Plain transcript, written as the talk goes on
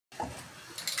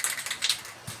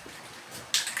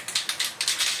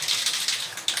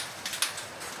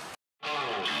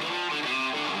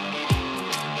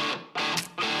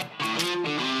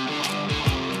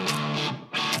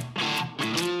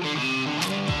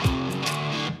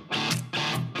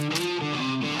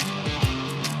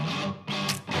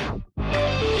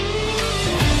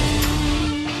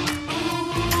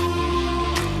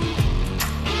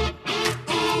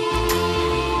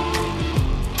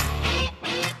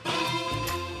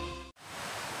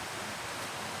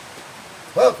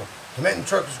Welcome to Minton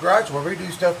Trucker's Garage, where we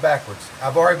do stuff backwards.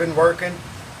 I've already been working.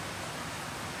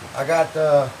 I got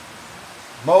the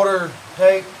motor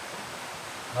tape,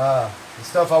 the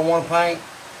stuff I want to paint.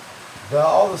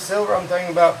 All the silver, I'm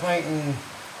thinking about painting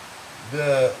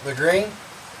the green.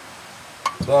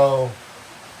 So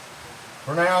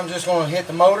for now, I'm just going to hit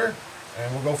the motor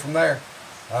and we'll go from there.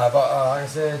 Like I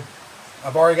said,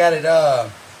 I've already got it,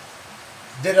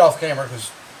 did it off camera because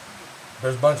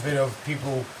there's a bunch of video of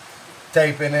people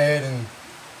taping it, and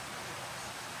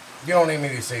you don't need me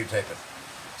to see you tape it.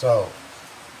 So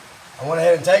I went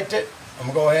ahead and taped it. I'm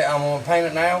gonna go ahead. I'm gonna paint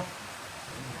it now.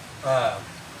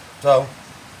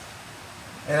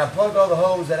 And I plugged all the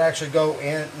holes that actually go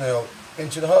in,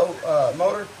 into the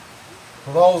motor.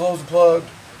 So those are plugged.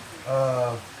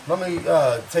 Let me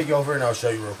take you over and I'll show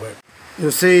you real quick.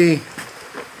 You'll see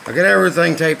I got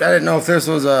everything taped. I didn't know if this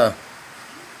was a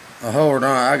hole or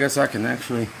not. I guess I can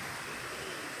actually.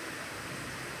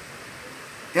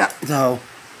 Yeah, so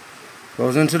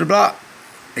goes into the block.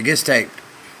 It gets taped.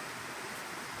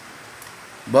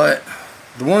 But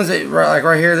the ones that like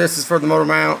right here, this is for the motor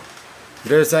mount.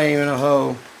 This ain't even a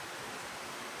hole.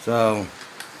 So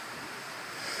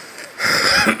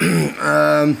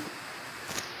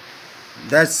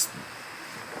that's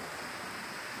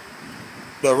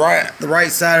the right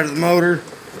side of the motor.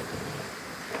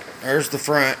 There's the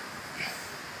front.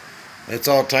 It's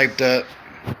all taped up.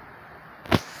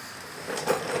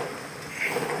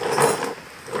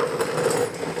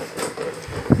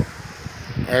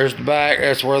 There's the back.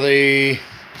 That's where the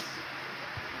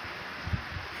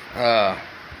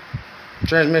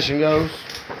transmission goes.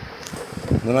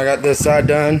 Then I got this side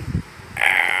done.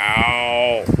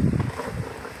 Ow!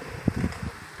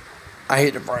 I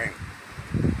hit the frame.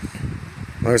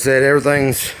 Like I said,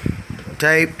 everything's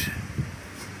taped.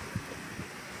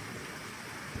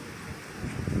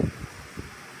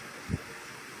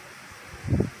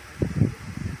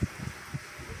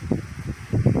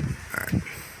 Alright.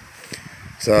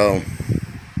 So,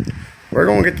 we're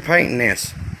going to get to painting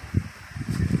this.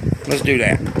 Let's do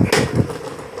that.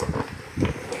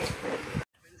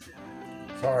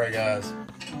 Sorry guys,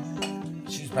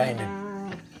 she's painted.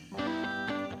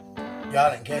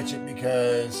 Y'all didn't catch it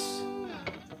because,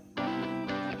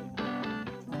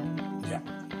 yeah,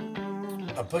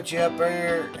 I put you up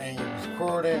there and you was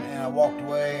recording and I walked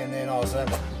away and then all of a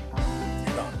sudden,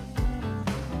 you're gone.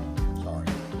 Sorry.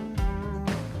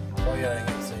 So y'all didn't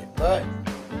get to see it. But,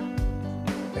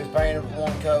 it's painted with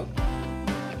one coat.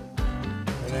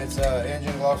 And it's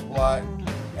engine gloss black,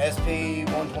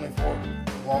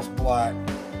 SP124 gloss black,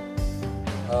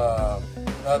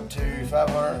 up to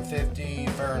 550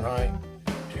 Fahrenheit,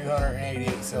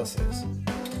 288 Celsius.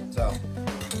 So,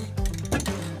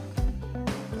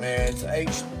 and it's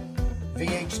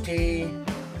VHT,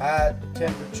 high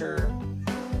temperature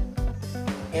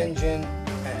engine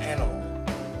and animal.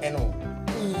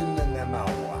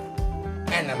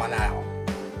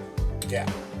 Yeah.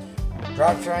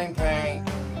 Drivetrain paint,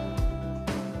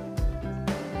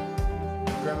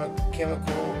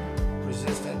 chemical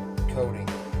resistant coating.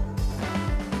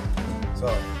 So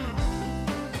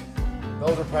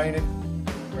those are painted.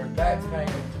 That's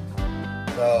painted.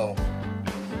 So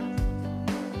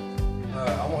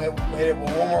I'm gonna hit it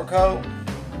with one more coat.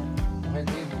 I'm gonna hit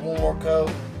these with one more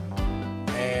coat,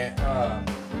 and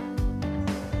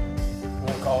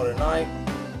we'll call it a night.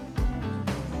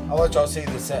 I'll let y'all see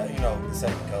the second coat.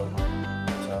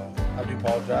 So I do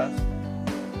apologize,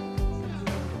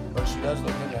 but she does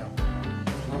look good now.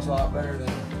 She looks a lot better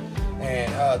than.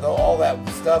 And though all that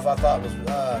stuff I thought was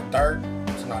dirt,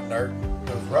 it's not dirt.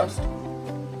 It was rust.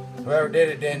 Whoever did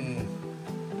it didn't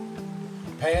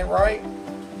paint it right.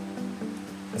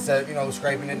 Instead of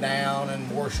scraping it down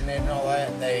and washing it and all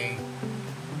that, they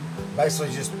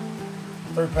basically just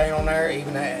threw paint on there,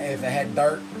 even if it had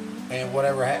dirt. And what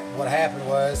happened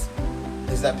was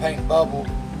that paint bubbled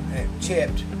and it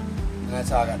chipped, and that's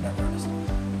how I got that rust.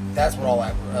 That's what all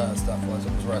that stuff was.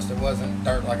 It was rust. It wasn't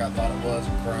dirt like I thought it was,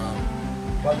 or crumb.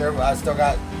 But I still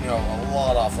got a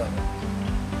lot off of it.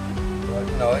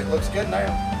 But it looks good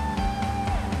now.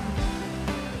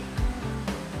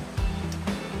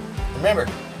 Remember,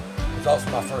 it's also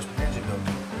my first engine build.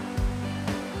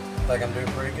 I think I'm doing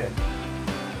pretty good.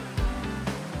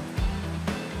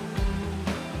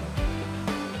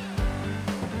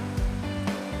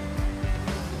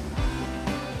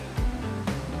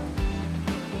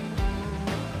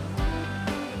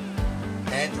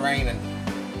 And it's raining.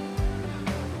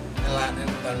 And lightning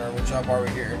and thunder, which y'all probably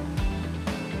hear.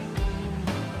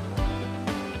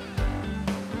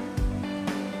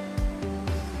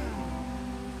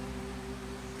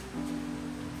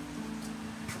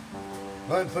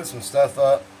 Let me put some stuff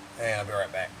up and I'll be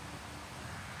right back.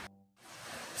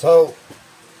 So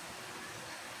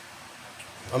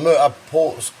I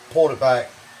pulled it back,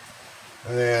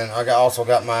 and then I also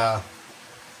got my,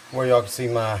 where y'all can see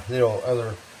my little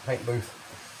other paint booth.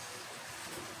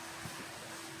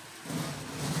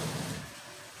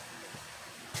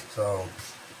 So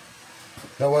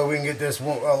that way we can get this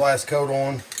one last coat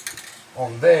on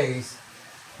these,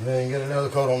 and then get another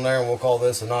coat on there, and we'll call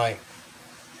this a night.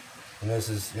 And this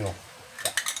is, you know.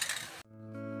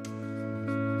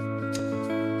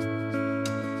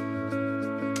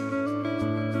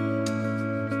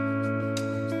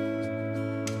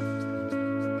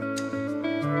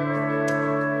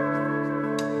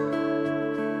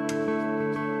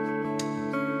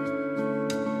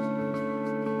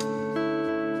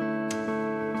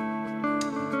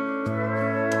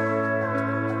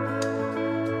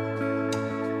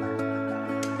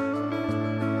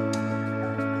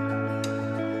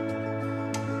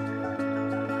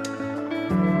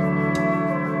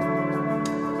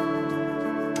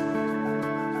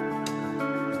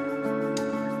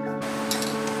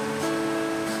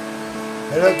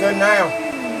 They look good now.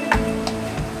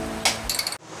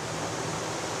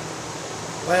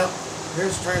 Well,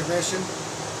 here's the transmission.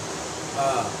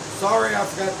 Sorry I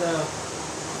forgot to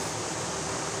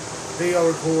video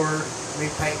record me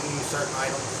painting certain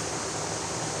items.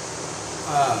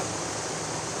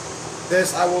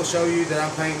 This I will show you that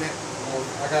I'm painting it.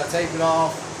 I gotta tape it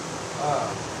off.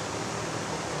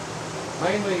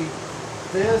 Mainly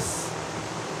this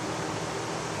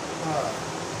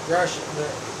brush, the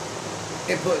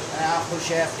output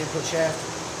shaft, input shaft,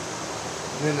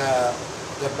 and then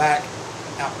the back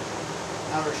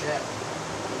outer shaft.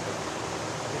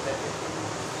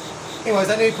 Anyways,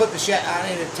 I need to put the shaft. I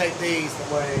need to tape these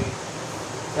the way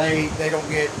they don't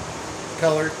get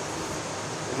colored,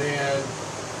 and then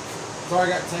so I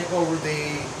got to tape over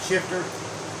the shifter.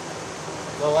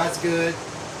 So that's good.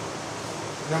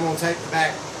 And I'm gonna tape the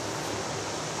back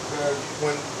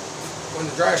when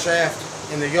the dry shaft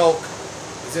and the yoke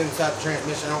is inside the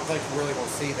transmission. I don't think you're really going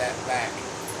to see that back.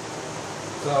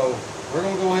 So we're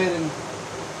going to go ahead and,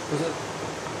 because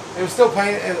it was still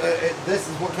painted. This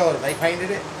is what color they painted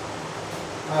it,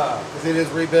 because it is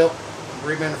rebuilt,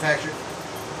 remanufactured.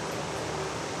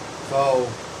 So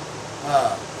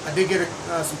I did get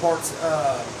some parts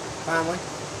finally.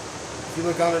 If you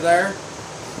look under there,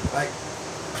 like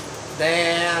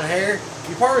down here,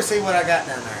 you probably see what I got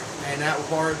down there, and that will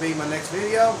probably be my next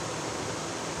video.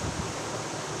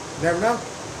 Never know.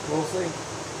 We'll see.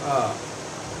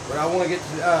 But I want to get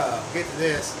to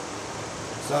this.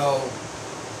 So,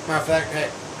 matter of fact,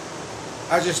 heck,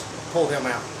 I just pulled him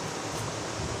out.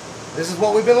 This is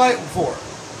what we've been waiting for.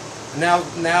 Now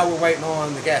we're waiting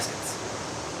on the gaskets.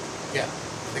 Yeah,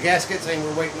 the gaskets, and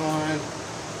we're waiting on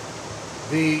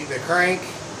the crank,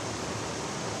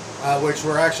 which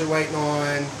we're actually waiting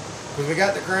on, because we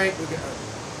got the crank, we got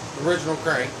the original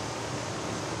crank.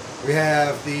 We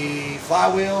have the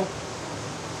flywheel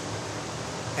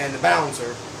and the balancer,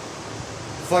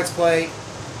 the flex plate,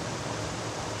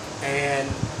 and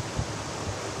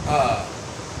the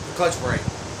clutch brake.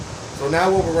 So now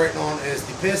what we're waiting on is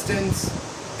the pistons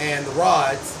and the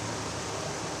rods.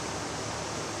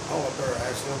 Oh, up there,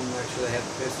 actually, let me make sure they have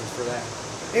the pistons for that.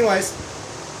 Anyways,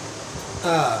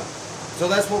 so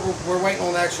that's what we're waiting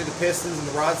on, actually, the pistons and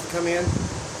the rods to come in,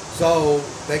 so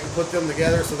they can put them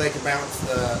together so they can balance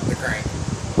the crank,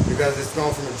 because it's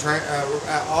going from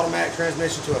an automatic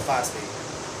transmission to a 5-speed.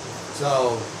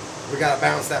 So we got to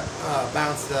balance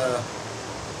the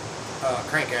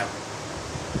crank out.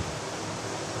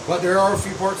 But there are a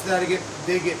few parts that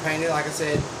did get painted, like I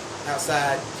said,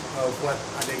 outside of what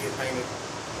I did get painted.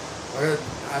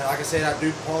 Like I said, I do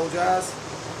apologize,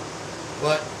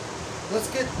 but let's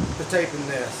get the tape in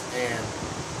this and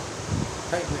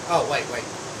painting it. Oh, wait.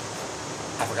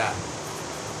 I forgot.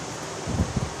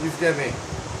 You forgive me.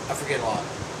 I forget a lot.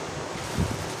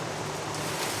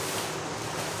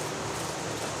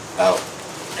 Oh,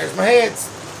 there's my heads.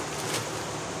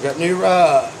 Got new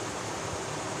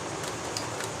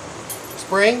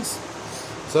springs.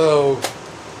 So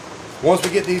once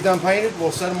we get these done painted,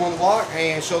 we'll set them on the block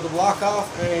and show the block off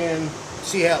and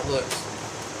see how it looks.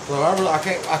 So I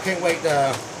can't wait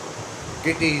to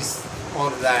get these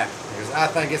onto that, because I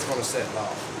think it's going to set it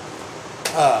off.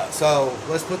 So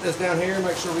let's put this down here and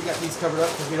make sure we got these covered up,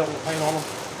 because we don't want to paint on them.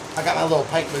 I got my little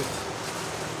paint booth.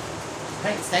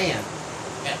 Paint stand.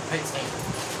 Yeah, paint stand.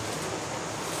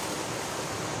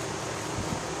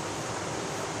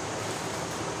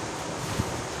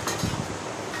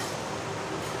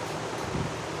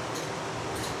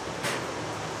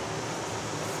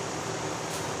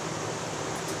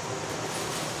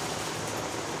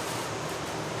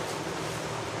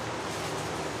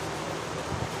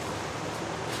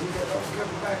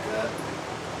 cover back up.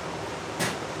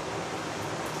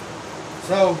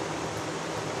 So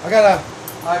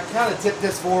I kind of tip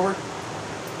this forward.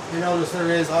 You notice there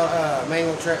is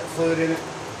manual fluid in it.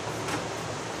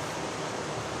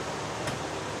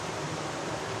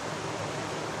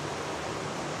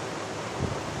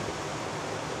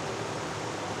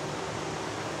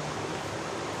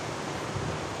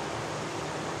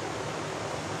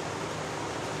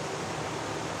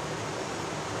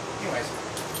 Anyways,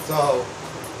 so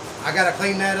I gotta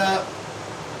clean that up.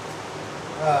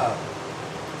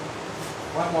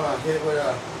 I want to hit it with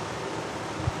a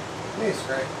knee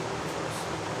scrape.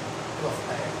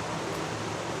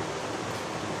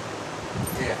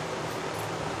 Yeah.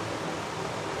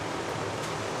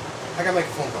 I gotta make a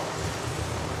phone call.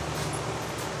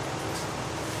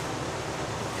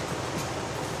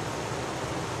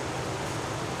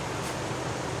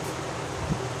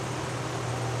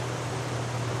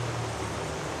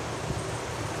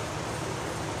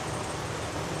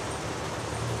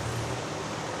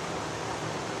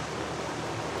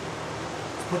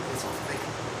 Put this on speaker.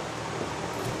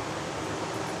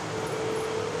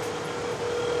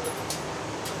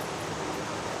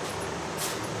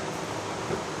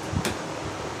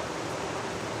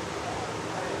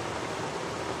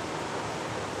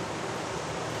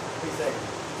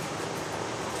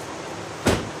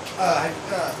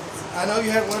 I know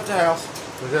you haven't left the house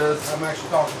because I'm actually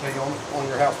talking to you on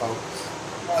your house phone.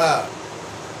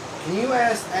 Can you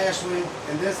ask Ashley,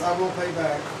 and this I will pay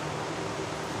back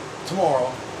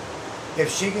tomorrow, if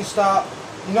she can stop,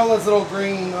 you know those little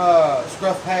green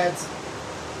scruff pads?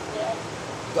 Yeah.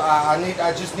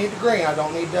 I just need the green. I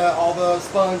don't need all the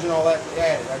sponge and all that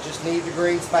added. I just need the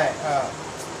green scratch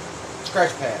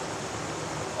pad.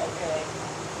 Okay.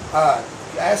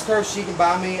 Ask her if she can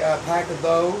buy me a pack of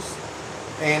those,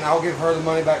 and I'll give her the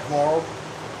money back tomorrow.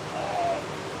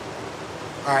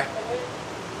 Alright.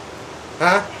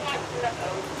 Huh?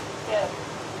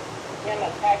 Yeah,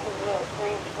 a pack of little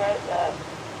green scratch pads.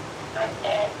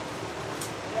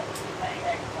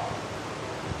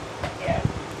 Yeah.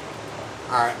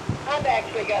 Alright. I've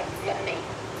actually got some money.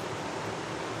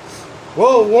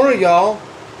 Whoa, one of y'all.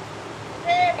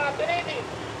 Yeah, my baby.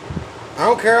 I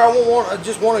don't care. I want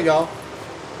just one of y'all.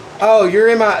 Oh, you're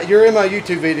in my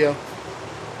YouTube video.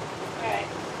 Alright.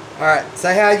 Alright.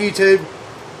 Say hi, YouTube.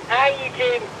 Hi,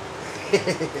 YouTube.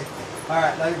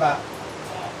 Alright, love you, bye.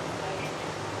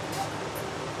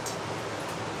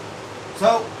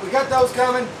 So we got those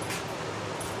coming.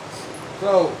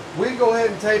 So we go ahead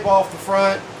and tape off the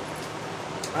front.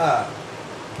 I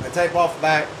tape off the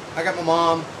back. I got my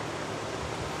mom.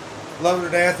 Love her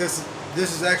to death.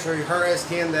 This is actually her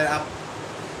S10 that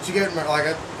she gave me, like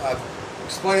I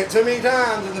explained it too many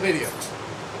times in the video.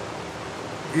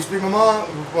 Used to be my mom,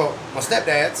 well, my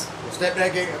stepdad's. My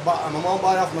stepdad my mom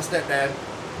bought it off my stepdad.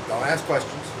 Don't ask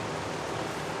questions.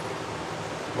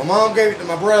 My mom gave it to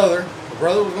my brother. My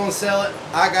brother was going to sell it.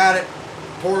 I got it,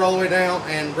 tore it all the way down,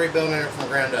 and rebuilding it from the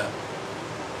ground up.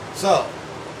 So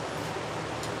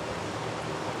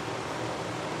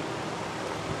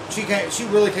she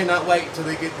really cannot wait until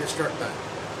they get this truck done.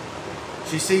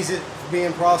 She sees it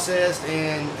being processed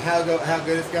and how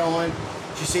good it's going.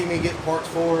 She sees me get parts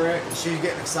for it, and she's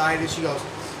getting excited. She goes,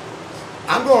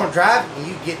 "I'm going to drive it when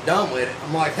you get done with it."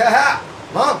 I'm like, "Ha,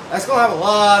 Mom, that's going to have a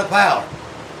lot of power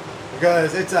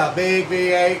because it's a big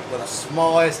V8 with a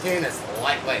small S10 that's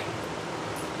lightweight."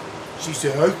 She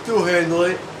said, "I can still handle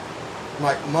it." I'm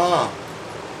like, "Mom,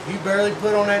 you barely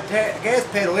put on that gas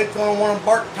pedal, it's going to want to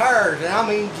bark tires, and I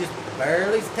mean just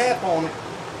barely tap on it.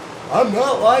 I'm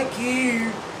not like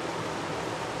you."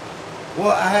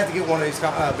 Well, I had to get one of these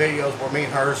videos where me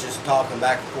and her's just talking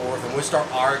back and forth, and we start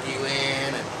arguing,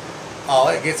 and oh,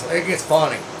 it gets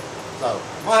funny. So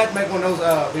I might have to make one of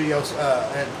those videos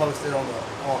and post it on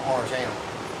our channel.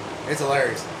 It's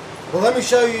hilarious. Well, let me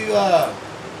show you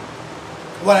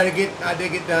what I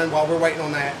did get done while we're waiting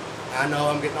on that. I know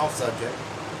I'm getting off subject.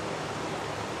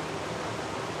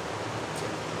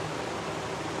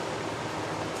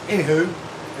 Anywho,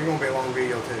 it's gonna be a long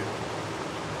video too.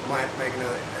 Might have to make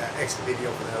another extra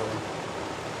video for the other one.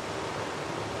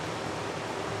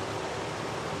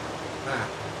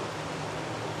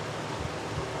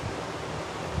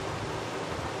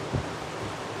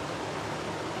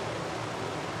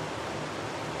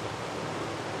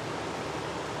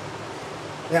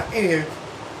 Now, anywho,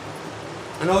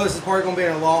 I know this is probably going to be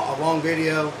a long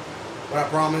video, but I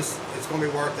promise it's going to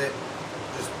be worth it.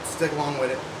 Just stick along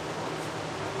with it.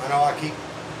 I know I keep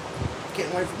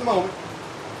getting away from the moment.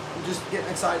 I'm just getting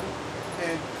excited,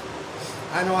 and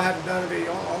I know I haven't done a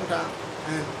video in a long time,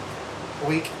 and a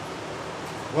week.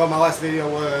 Well, my last video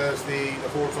was the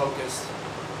Ford Focus,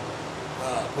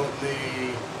 putting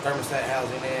the thermostat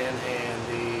housing in and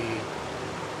the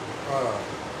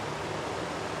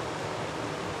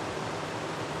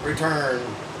return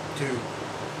to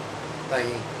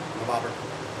thingy, the bobber.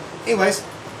 Anyways,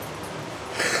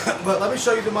 but let me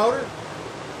show you the motor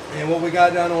and what we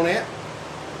got done on it.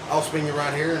 I'll spin you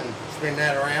right here and spin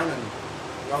that around, and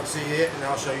y'all can see it, and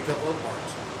I'll show you a couple other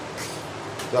parts.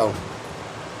 So,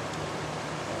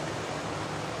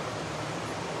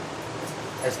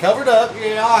 it's covered up.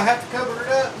 Yeah, I have to cover it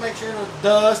up, make sure the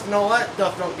dust and all that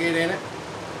stuff don't get in it.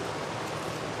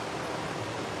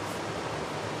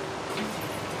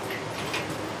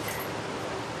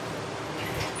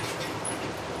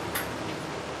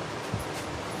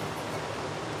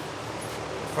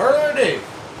 Further ado,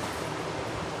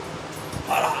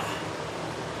 ta-da.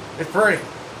 It's pretty.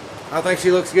 I think she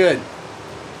looks good.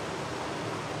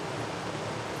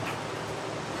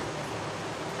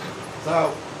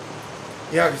 So,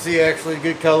 yeah, you can see actually a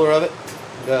good color of it.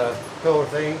 The color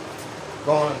thing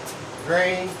going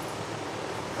green.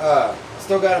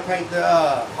 Still got to paint the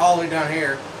holly down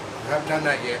here. I haven't done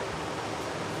that yet.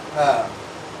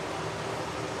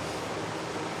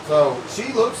 So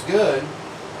she looks good.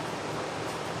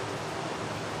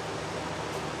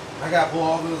 I got to pull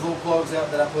all those little plugs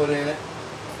out that I put in it.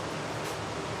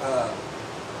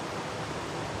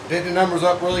 Did the numbers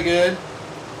up really good.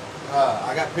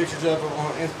 I got pictures of it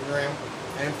on Instagram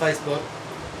and Facebook.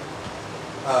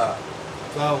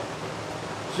 So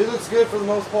she looks good for the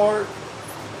most part.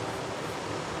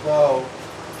 So,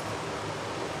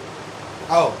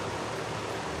 oh,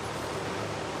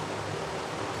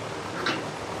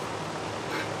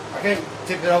 I can't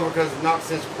tip it over because it's not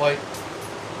sensor plate.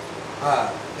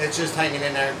 It's just hanging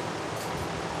in there.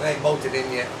 It ain't bolted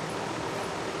in yet.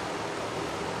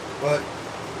 But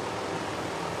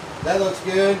that looks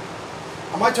good.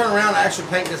 I might turn around and actually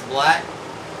paint this black.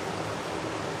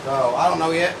 So I don't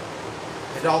know yet.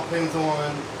 It all depends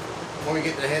on when we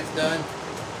get the heads done.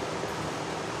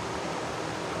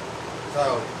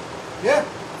 So yeah.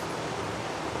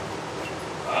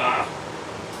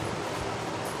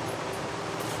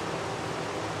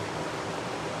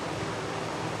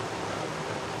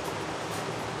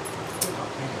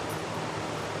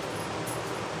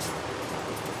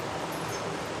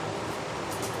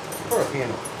 For a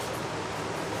piano.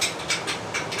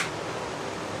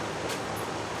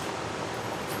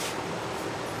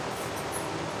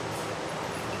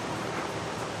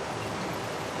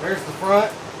 There's the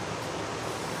front.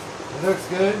 It looks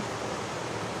good.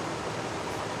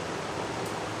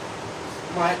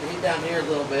 Might have to heat down here a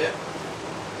little bit.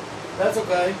 That's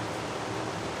okay.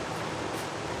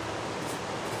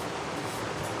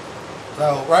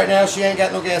 So right now she ain't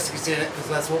got no gaskets in it because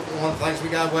that's one of the things we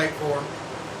gotta wait for.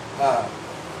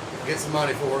 Get some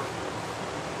money for.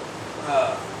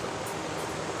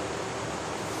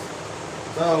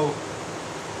 So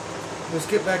let's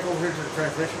get back over here to the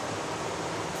transmission.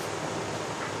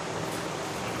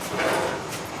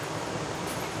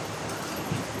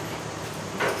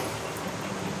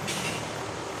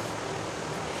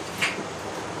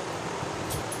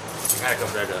 Gotta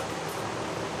cover that up.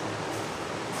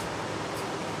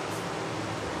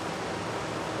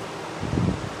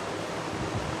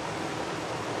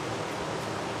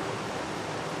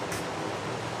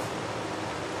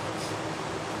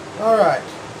 Alright,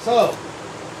 so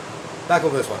back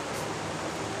over this one.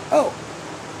 Oh!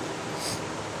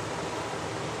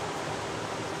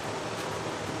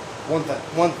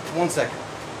 One second.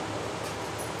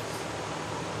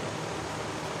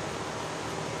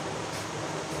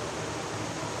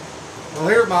 Well,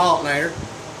 here's my alternator.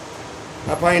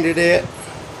 I painted it.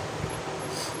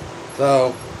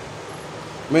 So,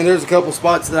 I mean, there's a couple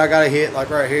spots that I gotta hit, like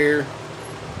right here,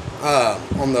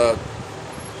 on the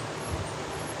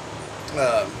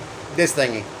this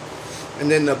thingy, and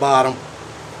then the bottom.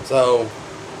 So,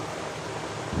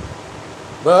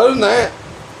 but other than that,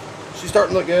 she's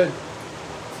starting to look good.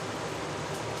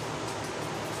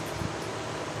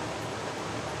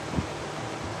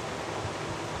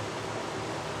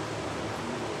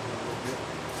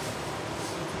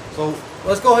 So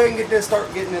let's go ahead and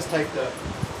start getting this taped up.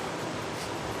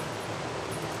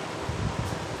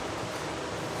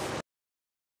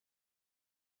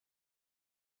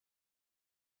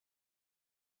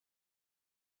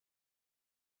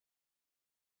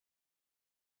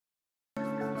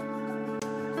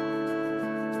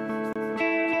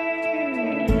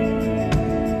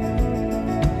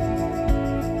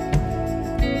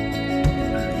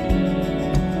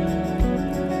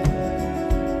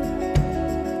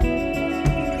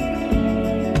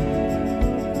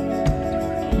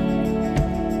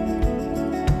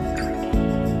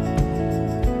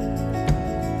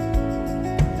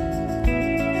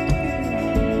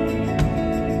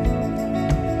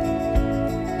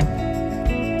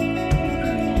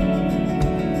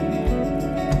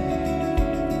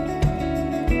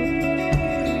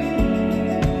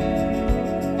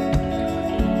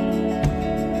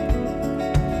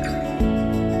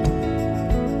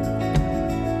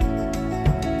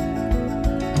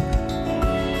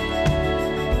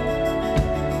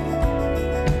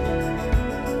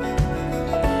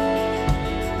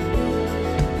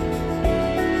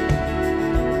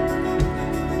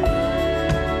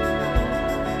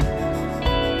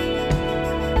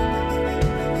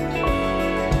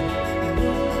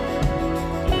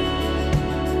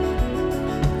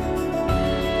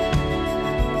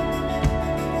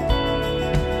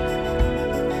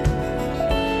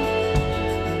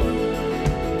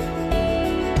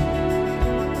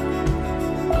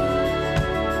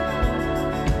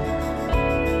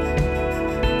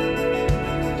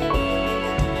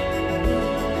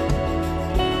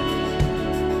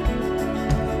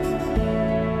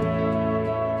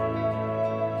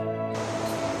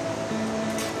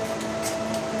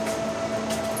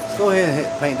 go ahead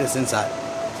and paint this inside.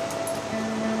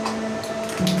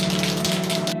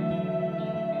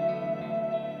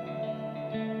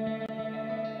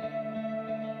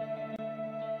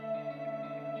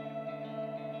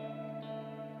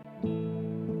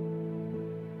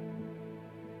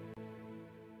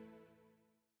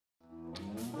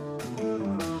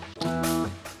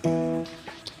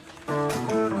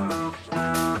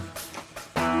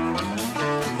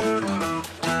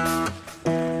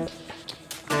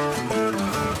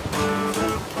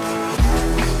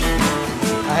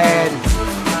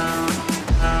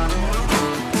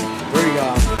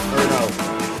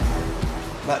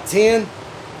 About 10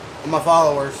 of my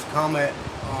followers comment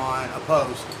on a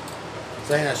post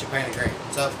saying I should paint it green.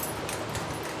 So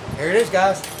here it is,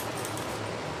 guys.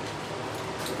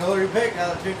 The color you picked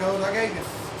out of the 2 colors I gave you.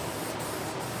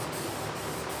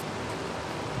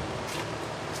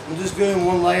 I'm just doing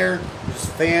one layer,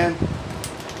 just thin,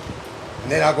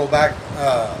 and then I'll go back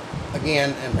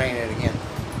again and paint it again.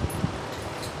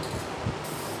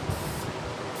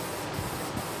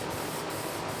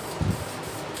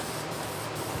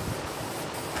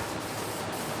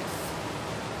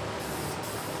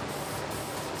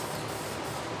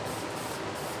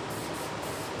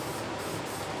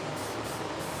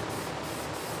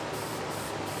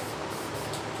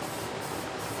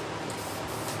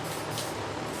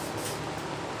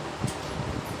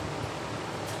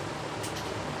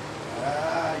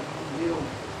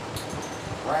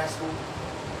 Rascal.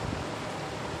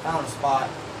 Found a spot.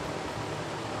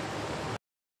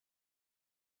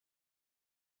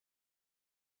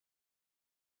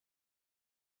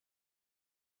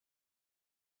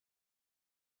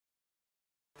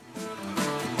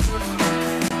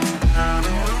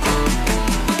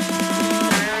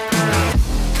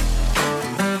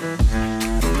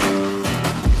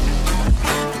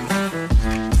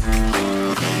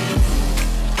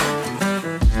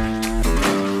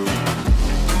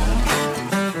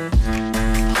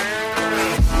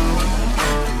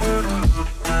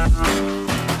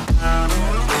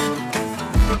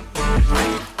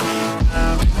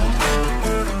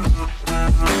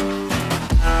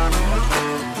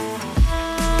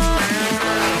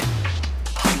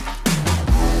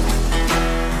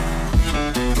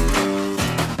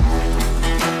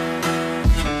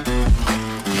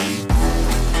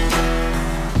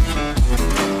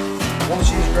 Once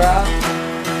she's dry,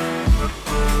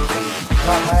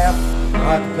 top half, I'll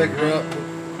have to pick her up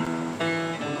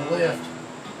on the lift.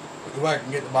 Go back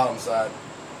and get the bottom side.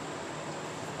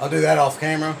 I'll do that off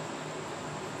camera.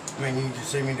 I mean, you can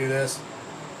just see me do this.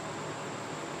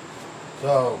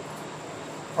 So,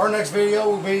 our next video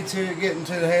will be to get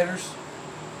into the headers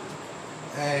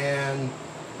and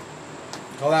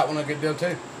call that one a good deal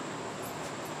too.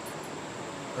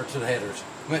 Or to the headers.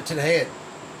 I meant to the heads.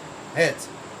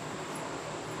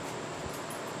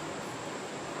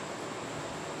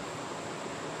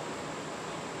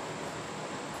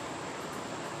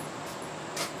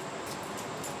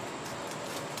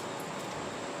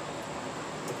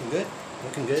 Looking good,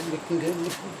 looking good, looking good,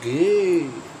 looking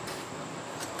good.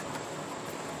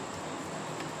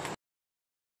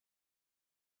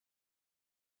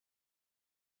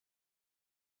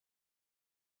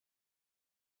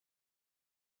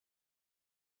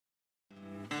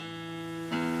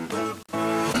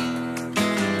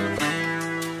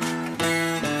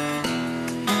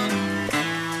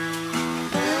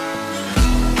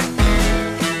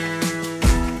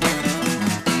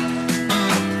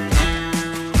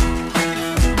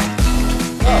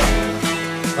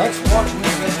 Thanks for watching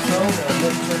this episode of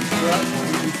Let's Church Truck, where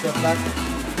we do stuff like that.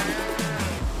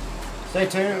 Stay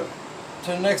tuned to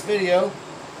the next video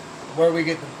where we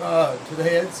get to the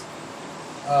heads.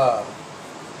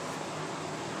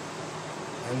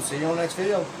 And see you on the next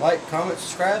video. Like, comment,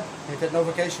 subscribe, hit that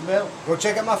notification bell. Go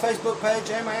check out my Facebook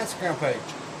page and my Instagram page.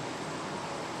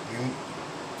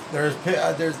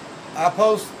 I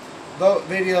post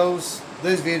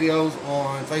these videos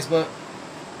on Facebook.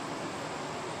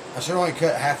 I should only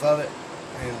cut half of it,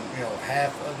 and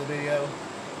half of the video,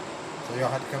 so y'all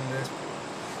have to come to this.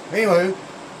 Anywho,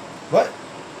 but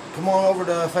come on over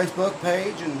to Facebook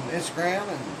page and Instagram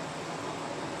and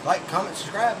like, comment,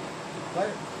 subscribe.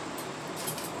 Later.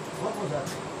 What was that?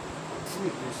 Let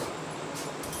me do something.